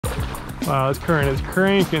Wow, this current is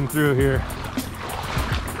cranking through here.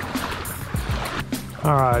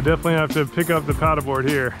 All right, I definitely have to pick up the paddleboard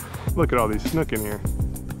here. Look at all these snook in here.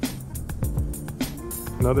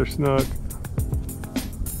 Another snook.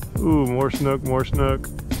 Ooh, more snook, more snook.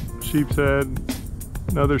 Sheep's head,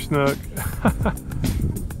 another snook.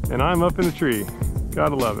 And I'm up in the tree.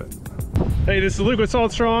 Gotta love it. Hey, this is Luke with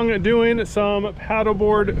Salt Strong doing some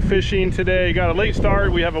paddleboard fishing today. Got a late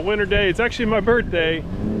start. We have a winter day. It's actually my birthday.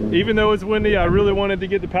 Even though it's windy, I really wanted to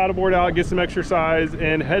get the paddleboard out, get some exercise,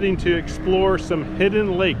 and heading to explore some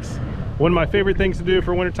hidden lakes. One of my favorite things to do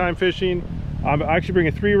for wintertime fishing. I'm actually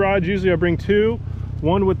bringing 3 rods. Usually I bring 2.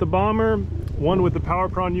 One with the Bomber, one with the Power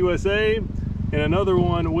Prawn USA, and another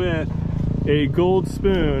one with a gold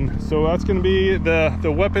spoon. So that's going to be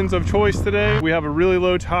the weapons of choice today. We have a really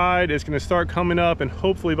low tide. It's going to start coming up, and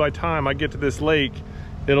hopefully by the time I get to this lake,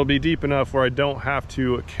 it'll be deep enough where I don't have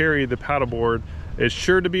to carry the paddleboard. It's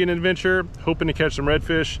sure to be an adventure. Hoping to catch some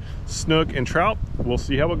redfish, snook, and trout. We'll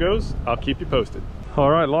see how it goes. I'll keep you posted.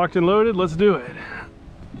 All right, locked and loaded. Let's do it.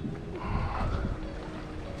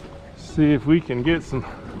 See if we can get some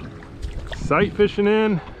sight fishing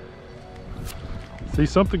in. See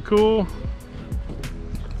something cool.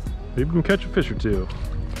 Maybe we can catch a fish or 2.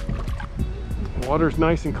 Water's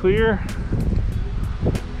nice and clear.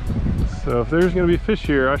 So if there's gonna be fish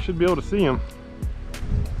here, I should be able to see them.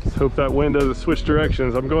 Let's hope that wind doesn't switch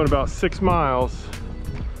directions. I'm going about 6 miles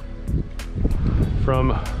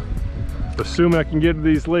from assuming I can get to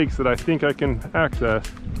these lakes that I think I can access.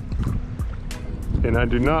 And I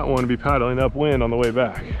do not want to be paddling upwind on the way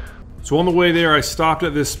back. So on the way there, I stopped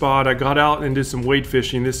at this spot. I got out and did some wade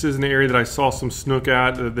fishing. This is an area that I saw some snook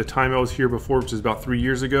at the time I was here before, which is about 3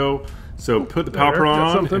 years ago. So put the power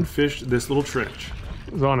on and fished this little trench.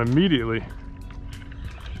 It was on immediately.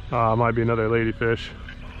 It might be another ladyfish.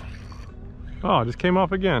 Oh, it just came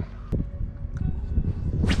off again.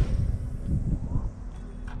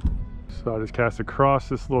 So I just cast across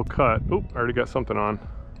this little cut. Oop, I already got something on.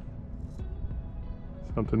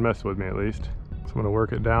 Something messed with me at least. So I'm gonna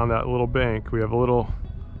work it down that little bank. We have a little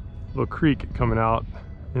creek coming out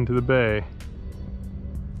into the bay.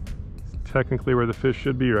 It's technically where the fish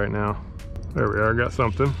should be right now. There we are, got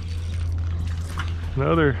something.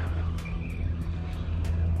 Another,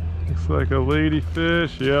 looks like a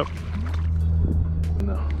ladyfish, yep.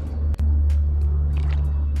 No.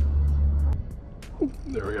 Ooh,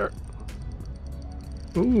 there we are.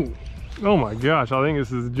 Ooh. Oh my gosh, I think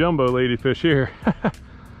this is a jumbo ladyfish here.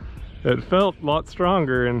 It felt a lot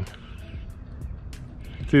stronger, and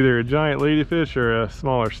it's either a giant ladyfish or a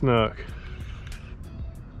smaller snook.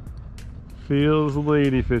 Feels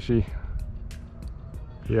ladyfishy.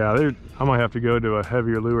 Yeah, I might have to go to a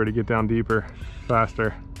heavier lure to get down deeper,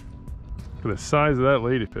 faster. Look at the size of that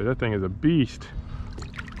ladyfish. That thing is a beast.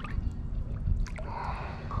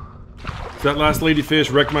 So that last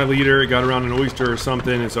ladyfish wrecked my leader. It got around an oyster or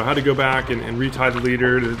something, and so I had to go back and retie the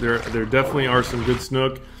leader. There definitely are some good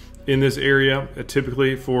snook in this area,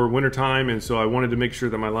 typically for wintertime, and so I wanted to make sure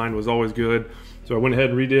that my line was always good. So I went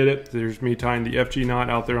ahead and redid it. There's me tying the FG knot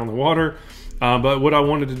out there on the water. But what I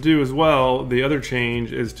wanted to do as well, the other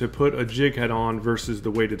change, is to put a jig head on versus the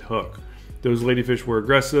weighted hook. Those ladyfish were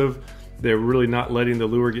aggressive. They're really not letting the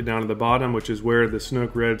lure get down to the bottom, which is where the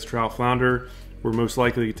snook, reds, trout, flounder were most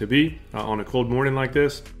likely to be on a cold morning like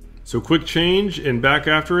this. So quick change and back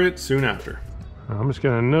after it soon after. I'm just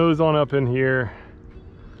gonna nose on up in here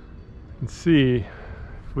and see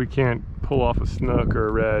if we can't pull off a snook or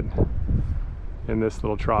a red in this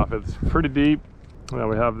little trough. It's pretty deep. Now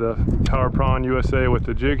we have the Power Prawn USA with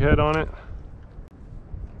the jig head on it.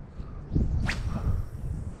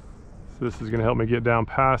 So this is gonna help me get down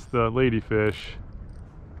past the ladyfish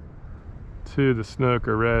to the snook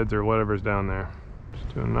or reds or whatever's down there.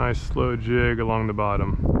 Just do a nice slow jig along the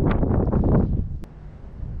bottom.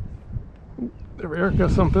 Ooh, there we are,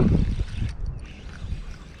 got something.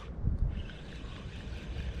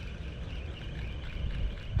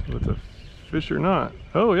 If it's a fish or not.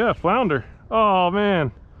 Oh yeah, flounder. Oh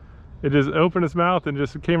man, it just opened its mouth and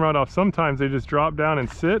just came right off. Sometimes they just drop down and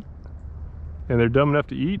sit, and they're dumb enough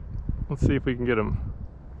to eat. Let's see if we can get them.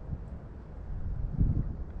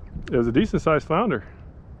 It was a decent sized flounder.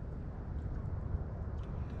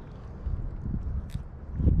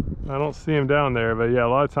 I don't see him down there, but yeah, a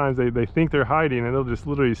lot of times they think they're hiding and they'll just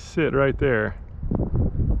literally sit right there.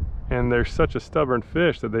 And they're such a stubborn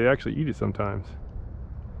fish that they actually eat it sometimes.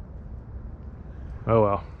 Oh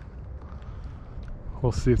well.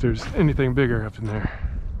 We'll see if there's anything bigger up in there.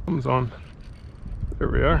 Comes on. There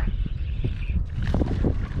we are.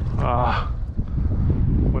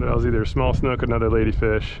 What else? Either a small snook or another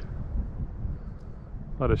ladyfish.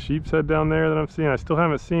 A lot of sheep's head down there that I'm seeing. I still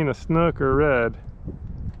haven't seen a snook or red.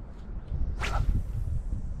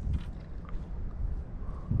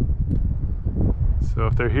 So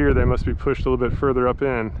if they're here, they must be pushed a little bit further up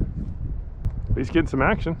in. But he's getting some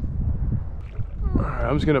action. All right,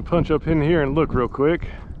 I'm just gonna punch up in here and look real quick.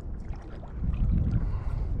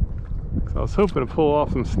 So I was hoping to pull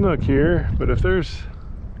off some snook here, but if they're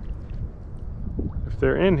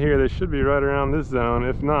in here, they should be right around this zone.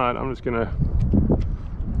 If not, I'm just gonna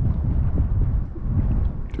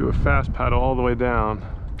do a fast paddle all the way down.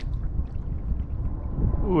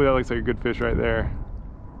 Ooh, that looks like a good fish right there.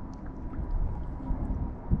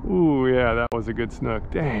 Ooh, yeah, that was a good snook.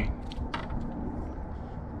 Dang.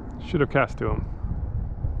 Should have cast to him.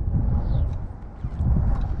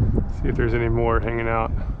 See if there's any more hanging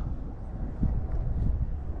out.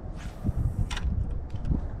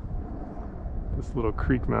 This little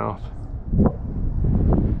creek mouth.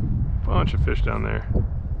 Bunch of fish down there.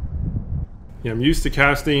 Yeah, I'm used to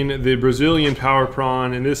casting the Brazilian power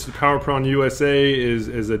prawn, and this power prawn USA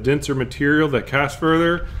is a denser material that casts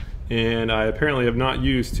further, and I apparently have not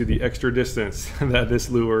used to the extra distance that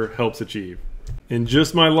this lure helps achieve. And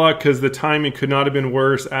just my luck, because the timing could not have been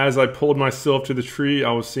worse, as I pulled myself to the tree,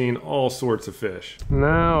 I was seeing all sorts of fish.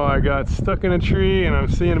 Now I got stuck in a tree and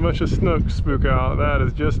I'm seeing a bunch of snook spook out. That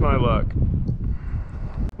is just my luck.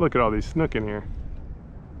 Look at all these snook in here.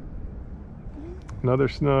 Another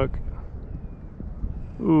snook.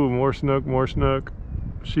 Ooh, more snook, more snook.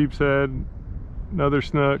 Sheep's head, another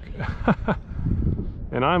snook.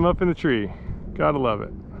 And I'm up in the tree. Gotta love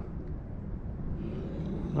it.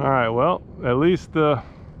 All right, well, at least the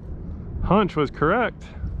hunch was correct.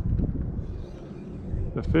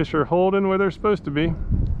 The fish are holding where they're supposed to be.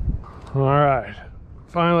 All right,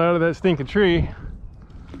 finally out of that stinking tree.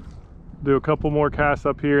 Do a couple more casts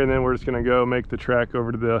up here, and then we're just gonna go make the trek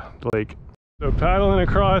over to the lake. So paddling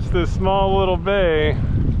across this small little bay,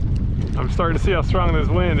 I'm starting to see how strong this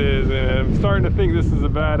wind is, and I'm starting to think this is a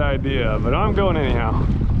bad idea, but I'm going anyhow.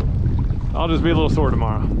 I'll just be a little sore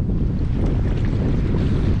tomorrow.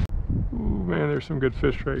 Ooh, man, there's some good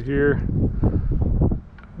fish right here.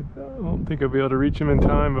 I don't think I'll be able to reach them in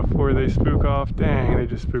time before they spook off. Dang, they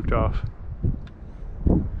just spooked off.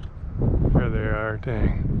 There they are,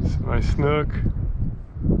 dang. Some nice snook.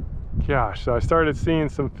 Gosh, so I started seeing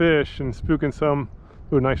some fish and spooking some.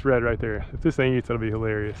 Ooh, nice red right there. If this thing eats, that'll be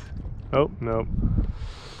hilarious. Oh, nope.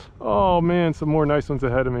 Oh man, some more nice ones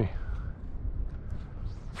ahead of me.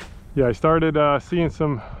 Yeah, I started seeing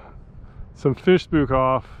some fish spook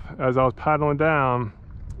off as I was paddling down,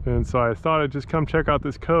 and so I thought I'd just come check out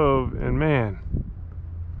this cove, and man,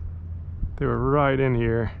 they were right in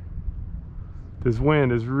here. This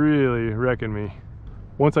wind is really wrecking me.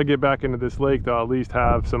 Once I get back into this lake, though, I'll at least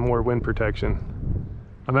have some more wind protection.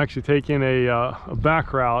 I'm actually taking a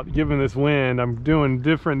back route. Given this wind, I'm doing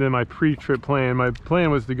different than my pre-trip plan. My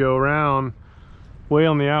plan was to go around way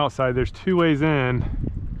on the outside. There's two ways in,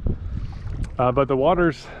 but the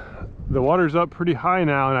water's up pretty high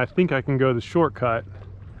now, and I think I can go the shortcut,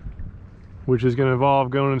 which is going to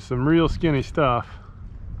involve going into some real skinny stuff.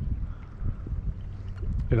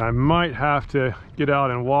 And I might have to get out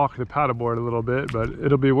and walk the paddleboard a little bit, but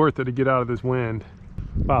it'll be worth it to get out of this wind.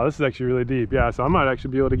 Wow, this is actually really deep. Yeah, so I might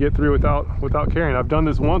actually be able to get through without carrying. I've done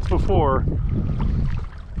this once before,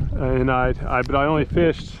 and but I only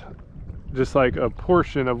fished just like a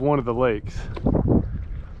portion of one of the lakes,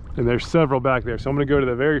 and there's several back there. So I'm going to go to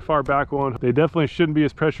the very far back one. They definitely shouldn't be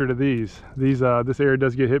as pressure to these. This area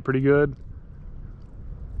does get hit pretty good.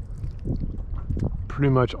 Pretty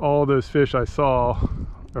much all those fish I saw,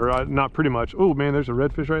 or not pretty much. Oh man, there's a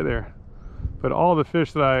redfish right there. But all the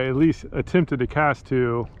fish that I at least attempted to cast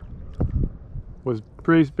to was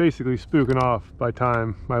basically spooking off by the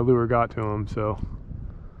time my lure got to them. So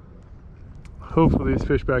hopefully these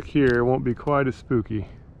fish back here won't be quite as spooky.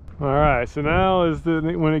 All right, so now is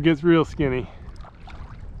when it gets real skinny.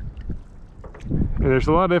 And there's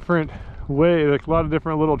a lot of different like a lot of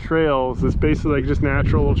different little trails. It's basically like just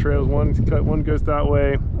natural little trails. One goes that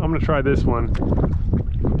way. I'm gonna try this one.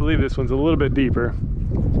 I believe this one's a little bit deeper.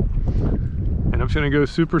 And I'm just gonna go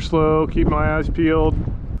super slow, keep my eyes peeled.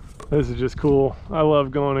 This is just cool. I love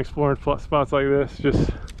going exploring spots like this. Just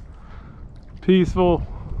peaceful.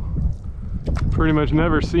 Pretty much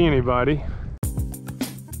never see anybody.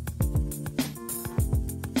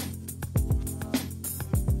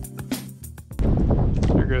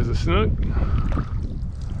 There goes the snook.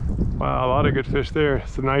 Wow, a lot of good fish there.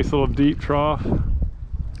 It's a nice little deep trough.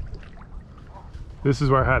 This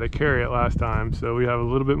is where I had to carry it last time, so we have a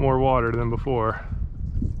little bit more water than before.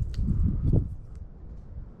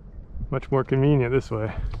 Much more convenient this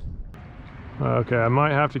way. Okay, I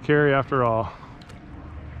might have to carry after all.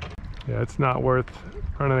 Yeah, it's not worth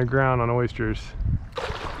running aground on oysters.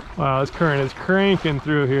 Wow, this current is cranking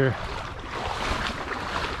through here.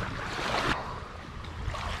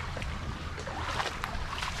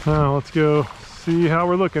 Now let's go see how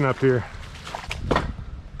we're looking up here.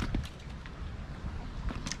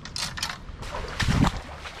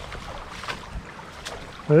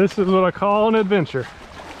 This is what I call an adventure.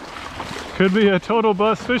 Could be a total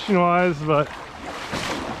bust fishing wise, but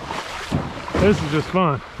this is just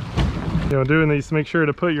fun. You know, doing these, make sure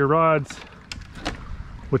to put your rods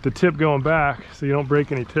with the tip going back so you don't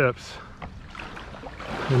break any tips.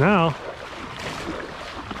 And now,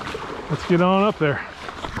 let's get on up there.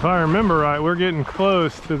 If I remember right, we're getting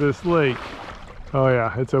close to this lake. Oh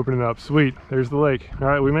yeah, it's opening up. Sweet, there's the lake. All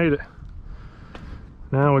right, we made it.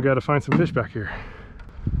 Now we got to find some fish back here.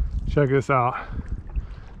 Check this out.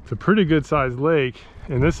 It's a pretty good sized lake,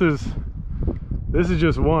 and this is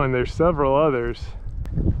just one. There's several others.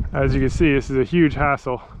 As you can see, this is a huge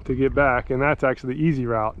hassle to get back, and that's actually the easy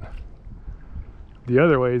route. The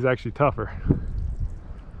other way is actually tougher.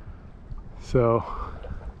 So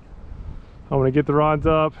I'm gonna get the rods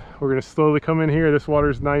up. We're gonna slowly come in here. This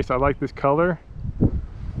water's nice. I like this color.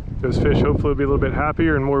 Those fish hopefully will be a little bit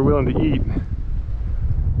happier and more willing to eat.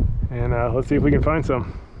 And let's see if we can find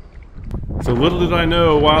some. So little did I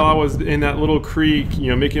know, while I was in that little creek, you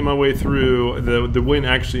know, making my way through, the wind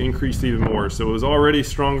actually increased even more. So it was already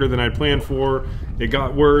stronger than I planned for. It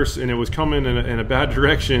got worse, and it was coming in a bad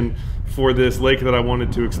direction for this lake that I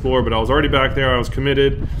wanted to explore. But I was already back there, I was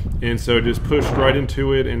committed, and so just pushed right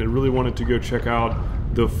into it, and I really wanted to go check out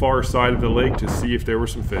the far side of the lake to see if there were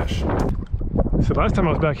some fish. So last time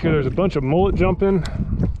I was back here, there was a bunch of mullet jumping,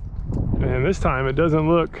 and this time it doesn't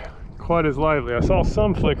look quite as lively. I saw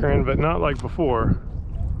some flickering, but not like before.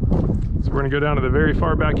 So we're gonna go down to the very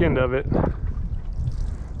far back end of it,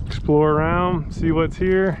 explore around, see what's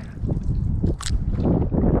here,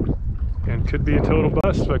 and could be a total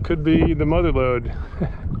bust, but could be the mother lode.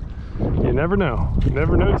 You never know. You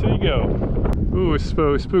never know till you go. Ooh, it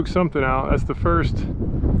spooked something out. That's the first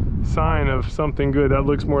sign of something good. That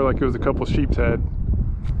looks more like it was a couple sheep's head.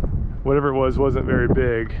 Whatever it was wasn't very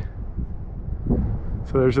big.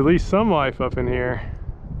 So there's at least some life up in here.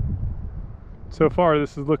 So far,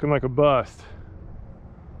 this is looking like a bust.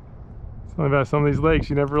 Something about some of these lakes,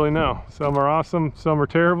 you never really know. Some are awesome, some are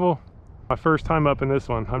terrible. My first time up in this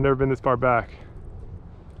one. I've never been this far back.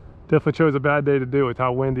 Definitely chose a bad day to do it with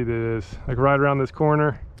how windy it is. Like right around this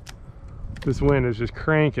corner, this wind is just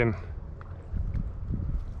cranking.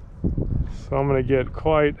 So I'm gonna get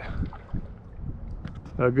quite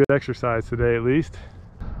a good exercise today at least.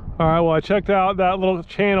 All right, well, I checked out that little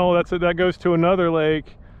channel that goes to another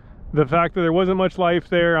lake. The fact that there wasn't much life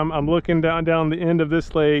there, I'm looking down the end of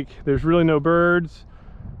this lake. There's really no birds,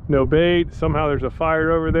 no bait. Somehow there's a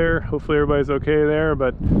fire over there. Hopefully everybody's okay there,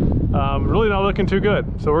 but really not looking too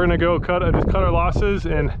good. So we're gonna go just cut our losses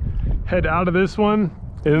and head out of this one.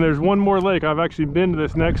 And then there's one more lake. I've actually been to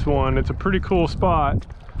this next one. It's a pretty cool spot.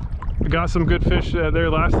 I got some good fish there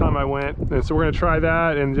last time I went, and so we're gonna try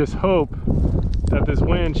that and just hope that this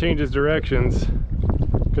wind changes directions,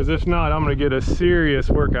 because if not, I'm gonna get a serious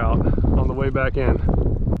workout on the way back in.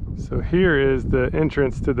 So here is the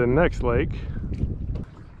entrance to the next lake.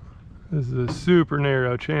 This is a super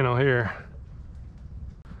narrow channel here.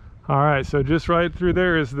 All right, so just right through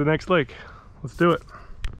there is the next lake. Let's do it.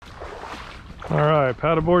 All right,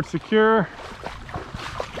 paddleboard secure.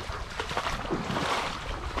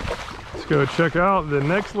 Let's go check out the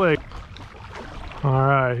next lake. All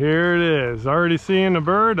right, here it is. Already seeing a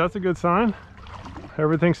bird, that's a good sign.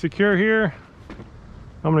 Everything's secure here.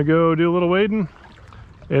 I'm gonna go do a little wading.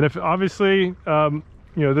 And if obviously, you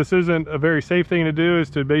know, this isn't a very safe thing to do,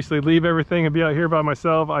 is to basically leave everything and be out here by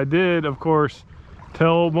myself. I did, of course,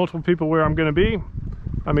 tell multiple people where I'm gonna be.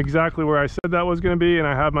 I'm exactly where I said that was gonna be, and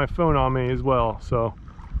I have my phone on me as well. So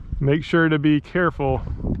make sure to be careful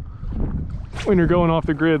when you're going off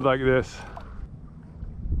the grid like this.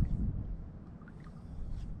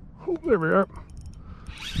 Oh, there we are.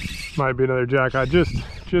 Might be another jack. I just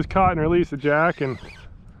caught and released a jack and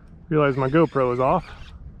realized my GoPro was off.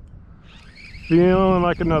 Feeling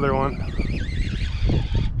like another one.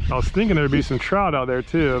 I was thinking there'd be some trout out there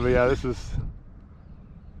too, but yeah, this is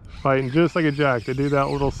fighting just like a jack. They do that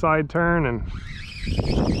little side turn and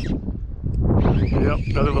yep,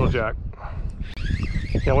 another little jack.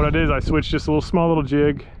 Yeah, what I did is I switched just a little small little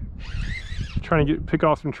jig, trying to pick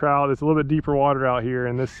off some trout. It's a little bit deeper water out here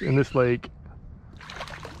in this lake.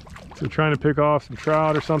 So trying to pick off some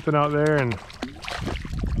trout or something out there, and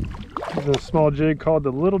there's a small jig called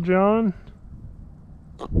the Little John.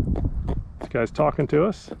 It's guy's talking to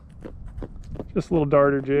us. Just a little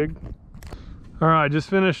darter jig. All right, just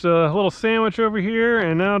finished a little sandwich over here,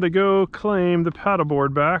 and now to go claim the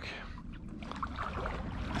paddleboard back.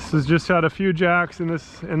 This has just had a few jacks in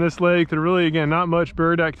this lake. They're really, again, not much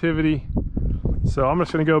bird activity. So I'm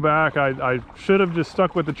just gonna go back. I should have just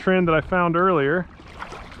stuck with the trend that I found earlier.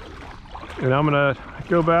 And I'm gonna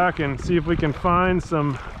go back and see if we can find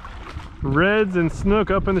some reds and snook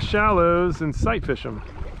up in the shallows and sight fish them.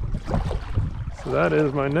 So that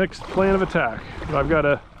is my next plan of attack. But I've got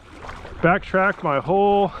to backtrack my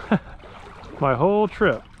whole my whole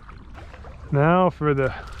trip. Now for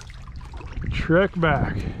the trek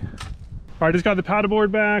back. All right, just got the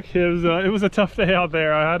paddleboard back. It was a tough day out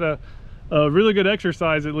there. I had a really good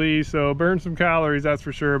exercise at least, so burned some calories, that's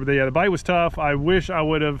for sure. But yeah, the bite was tough. I wish I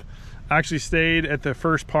would have actually stayed at the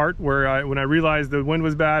first part where when I realized the wind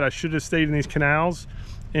was bad, I should have stayed in these canals.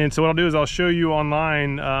 And so what I'll do is I'll show you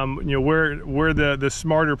online, you know, where the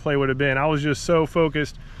smarter play would have been. I was just so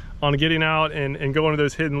focused on getting out and going to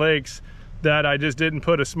those hidden lakes that I just didn't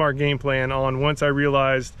put a smart game plan on once I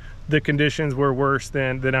realized the conditions were worse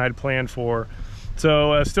than I had planned for.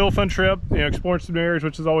 So still a fun trip, you know, exploring some areas,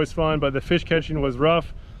 which is always fun, but the fish catching was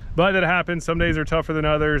rough. But that happens. Some days are tougher than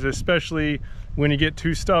others, especially when you get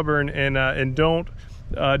too stubborn and don't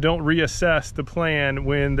reassess the plan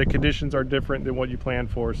when the conditions are different than what you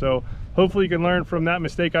planned for. So hopefully you can learn from that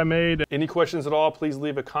mistake I made. Any questions at all, please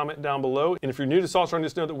leave a comment down below. And if you're new to Salt Strong,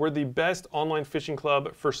 just know that we're the best online fishing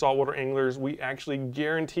club for saltwater anglers. We actually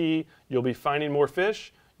guarantee you'll be finding more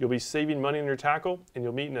fish, you'll be saving money on your tackle, and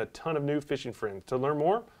you'll be meeting a ton of new fishing friends. To learn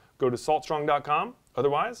more, go to saltstrong.com.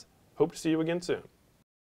 Otherwise, hope to see you again soon.